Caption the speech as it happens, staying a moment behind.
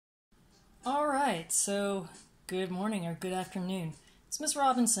Alright, so good morning or good afternoon. It's Miss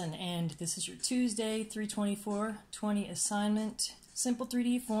Robinson, and this is your Tuesday 324-20 assignment, Simple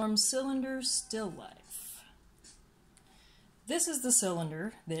 3D Forms Cylinder Still Life. This is the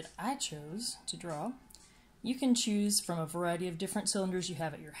cylinder that I chose to draw. You can choose from a variety of different cylinders you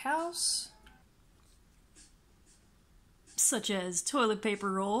have at your house, such as toilet paper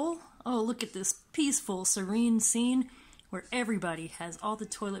roll. Oh, look at this peaceful, serene scene where everybody has all the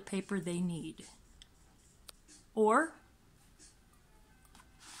toilet paper they need. Or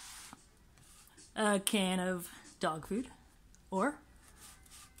a can of dog food. Or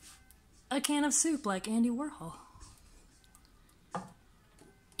a can of soup like Andy Warhol.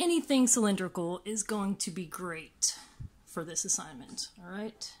 Anything cylindrical is going to be great for this assignment,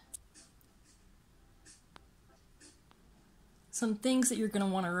 alright? Some things that you're going to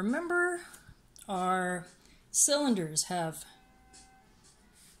want to remember are cylinders have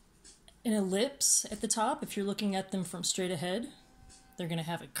an ellipse at the top. If you're looking at them from straight ahead, they're going to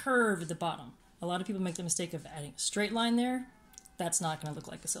have a curve at the bottom. A lot of people make the mistake of adding a straight line there. That's not going to look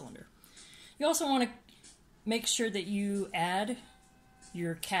like a cylinder. You also want to make sure that you add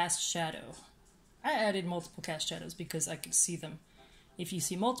your cast shadow. I added multiple cast shadows because I could see them. If you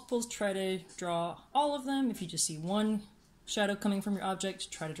see multiples, try to draw all of them. If you just see one shadow coming from your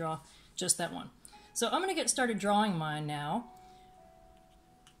object, try to draw just that one. So I'm going to get started drawing mine now.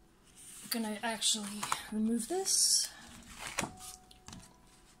 I'm going to actually remove this.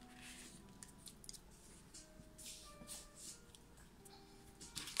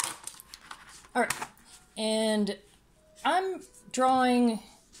 Alright, and I'm drawing,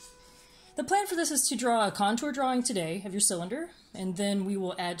 the plan for this is to draw a contour drawing today of your cylinder, and then we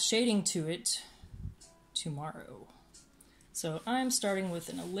will add shading to it tomorrow. So I'm starting with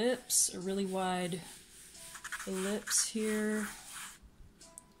an ellipse, a really wide ellipse here,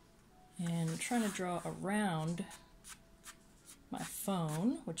 and I'm trying to draw around my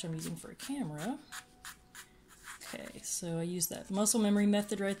phone, which I'm using for a camera. Okay, so I use that muscle memory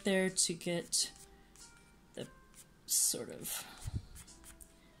method right there to get the sort of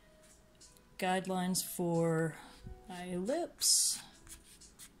guidelines for my ellipse.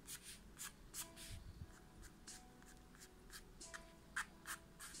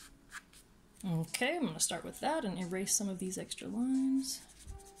 Okay, I'm going to start with that and erase some of these extra lines.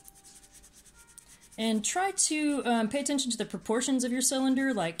 And try to pay attention to the proportions of your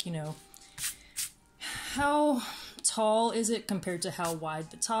cylinder, like, you know, how tall is it compared to how wide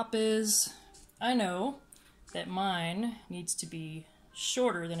the top is. I know that mine needs to be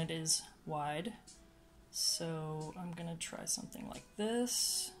shorter than it is wide, so I'm going to try something like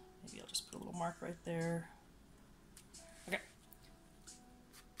this. Maybe I'll just put a little mark right there.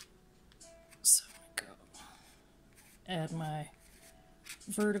 So I'm going to go add my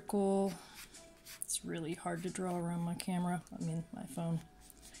vertical. It's really hard to draw around my camera, my phone,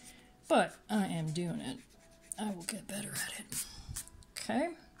 but I am doing it. I will get better at it. Okay,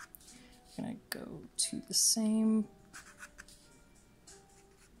 I'm going to go to the same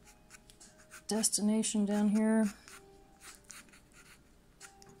destination down here.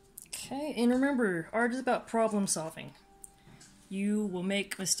 Okay, and remember, art is about problem solving. You will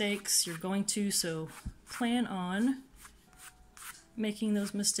make mistakes, you're going to, so plan on making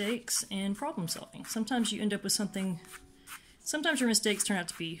those mistakes and problem solving. Sometimes you end up with something, sometimes your mistakes turn out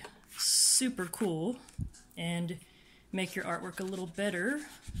to be super cool and make your artwork a little better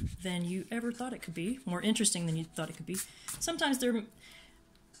than you ever thought it could be, more interesting than you thought it could be. Sometimes their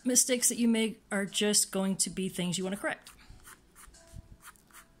mistakes that you make are just going to be things you want to correct.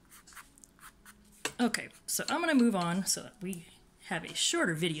 Okay, so I'm going to move on so that we have a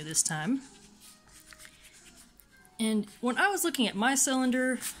shorter video this time. And when I was looking at my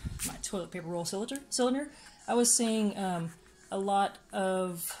cylinder, my toilet paper roll cylinder, I was seeing a lot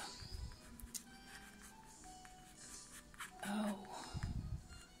of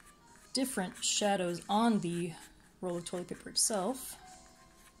different shadows on the roll of toilet paper itself.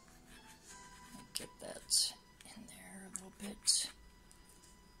 Get that in there a little bit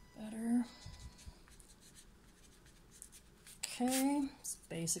better. Okay, it's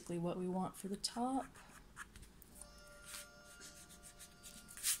basically what we want for the top.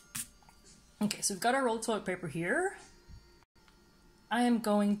 Okay, so we've got our roll of toilet paper here. I am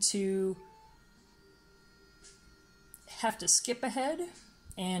going to have to skip ahead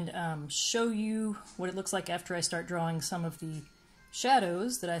and show you what it looks like after I start drawing some of the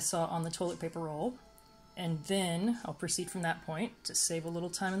shadows that I saw on the toilet paper roll, and then I'll proceed from that point to save a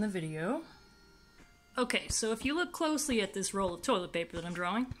little time in the video. Okay, so if you look closely at this roll of toilet paper that I'm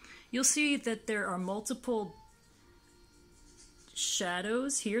drawing, you'll see that there are multiple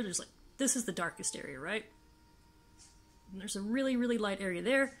shadows here. There's like this is the darkest area, right? And there's a really, really light area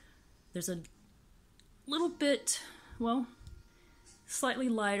there. There's a little bit, well, slightly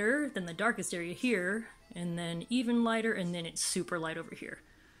lighter than the darkest area here, and then even lighter, and then it's super light over here.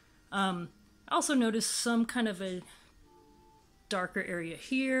 I also noticed some kind of a darker area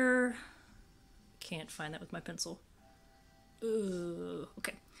here. Can't find that with my pencil.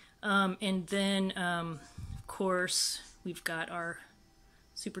 Okay. And then, of course, we've got our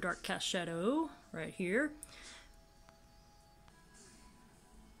super dark cast shadow right here.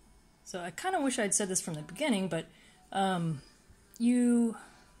 So I kind of wish I'd said this from the beginning, but you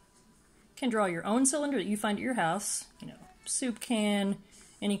can draw your own cylinder that you find at your house. You know, soup can,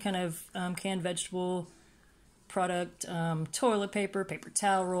 any kind of canned vegetable product, toilet paper, paper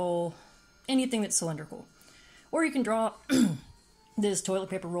towel roll, anything that's cylindrical. Or you can draw this toilet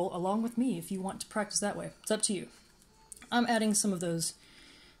paper roll along with me if you want to practice that way. It's up to you. I'm adding some of those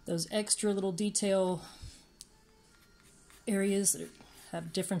extra little detail areas that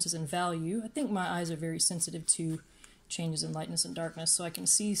have differences in value. I think my eyes are very sensitive to changes in lightness and darkness, so I can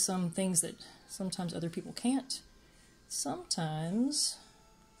see some things that sometimes other people can't. Sometimes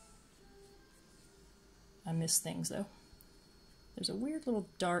I miss things, though. There's a weird little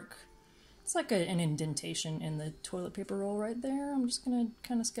dark, it's like an indentation in the toilet paper roll right there. I'm just going to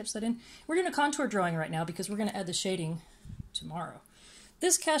kind of sketch that in. We're doing a contour drawing right now because we're going to add the shading tomorrow.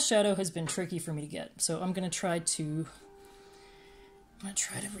 This cast shadow has been tricky for me to get, so I'm going to try to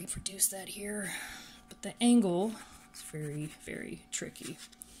reproduce that here. But the angle is very, very tricky.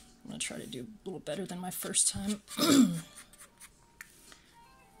 I'm going to try to do a little better than my first time.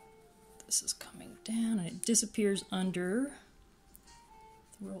 This is coming down and it disappears under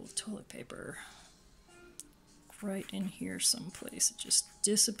the roll of toilet paper. Right in here someplace. It just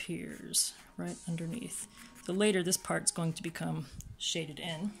disappears right underneath. So later this part's going to become shaded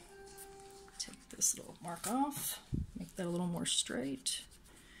in. Take this little mark off, make that a little more straight.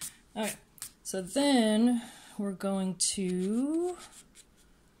 Okay, so then we're going to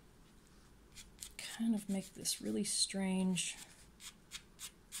kind of make this really strange.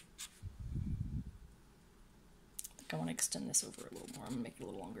 I think I want to extend this over a little more. I'm going to make it a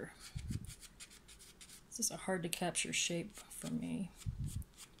little longer. This is a hard to capture shape for me.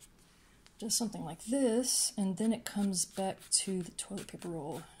 Does something like this, and then it comes back to the toilet paper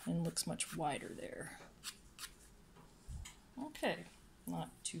roll and looks much wider there. Okay, not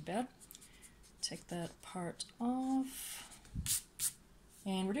too bad. Take that part off.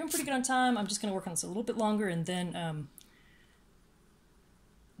 And we're doing pretty good on time. I'm just going to work on this a little bit longer and then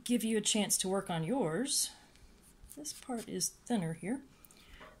give you a chance to work on yours. This part is thinner here.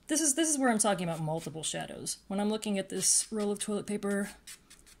 This is where I'm talking about multiple shadows. When I'm looking at this roll of toilet paper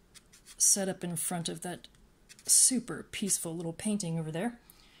set up in front of that super peaceful little painting over there,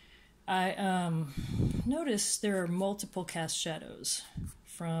 I notice there are multiple cast shadows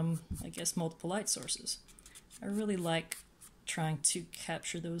from, I guess, multiple light sources. I really like trying to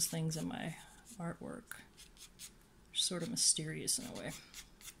capture those things in my artwork. They're sort of mysterious in a way.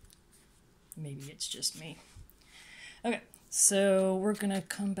 Maybe it's just me. Okay, so we're gonna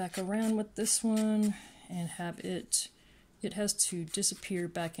come back around with this one and have it has to disappear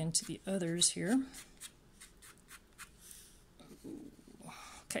back into the others here.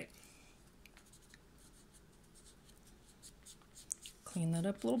 Okay. Clean that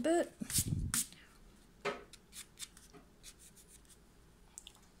up a little bit.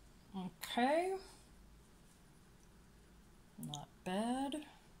 Okay. Not bad.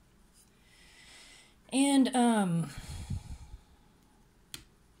 And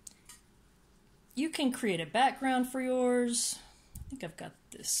you can create a background for yours. I think I've got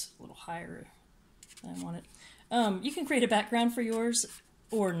this a little higher than I want it. You can create a background for yours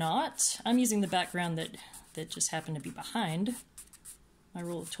or not. I'm using the background that just happened to be behind my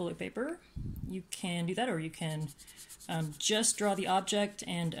roll of toilet paper. You can do that, or you can just draw the object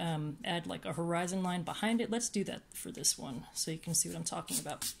and add like a horizon line behind it. Let's do that for this one so you can see what I'm talking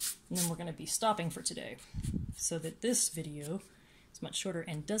about. And then we're going to be stopping for today so that this video is much shorter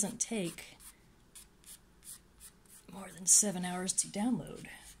and doesn't take more than 7 hours to download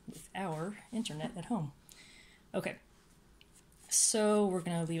with our internet at home. Okay, so we're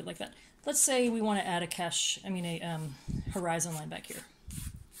going to leave it like that. Let's say we want to add a horizon line back here.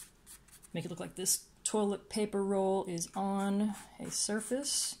 Make it look like this toilet paper roll is on a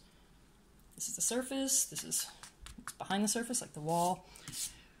surface. This is the surface. This is behind the surface, like the wall.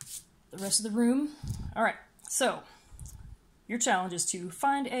 The rest of the room. All right, so your challenge is to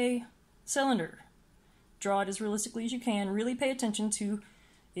find a cylinder. Draw it as realistically as you can. Really pay attention to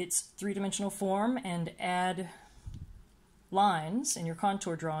its three-dimensional form and add lines in your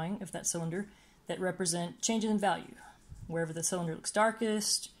contour drawing of that cylinder that represent changes in value. Wherever the cylinder looks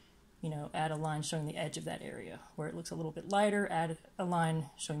darkest, add a line showing the edge of that area. Where it looks a little bit lighter, add a line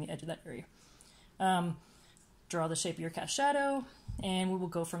showing the edge of that area. Draw the shape of your cast shadow, and we will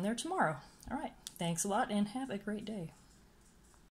go from there tomorrow. All right, thanks a lot, and have a great day.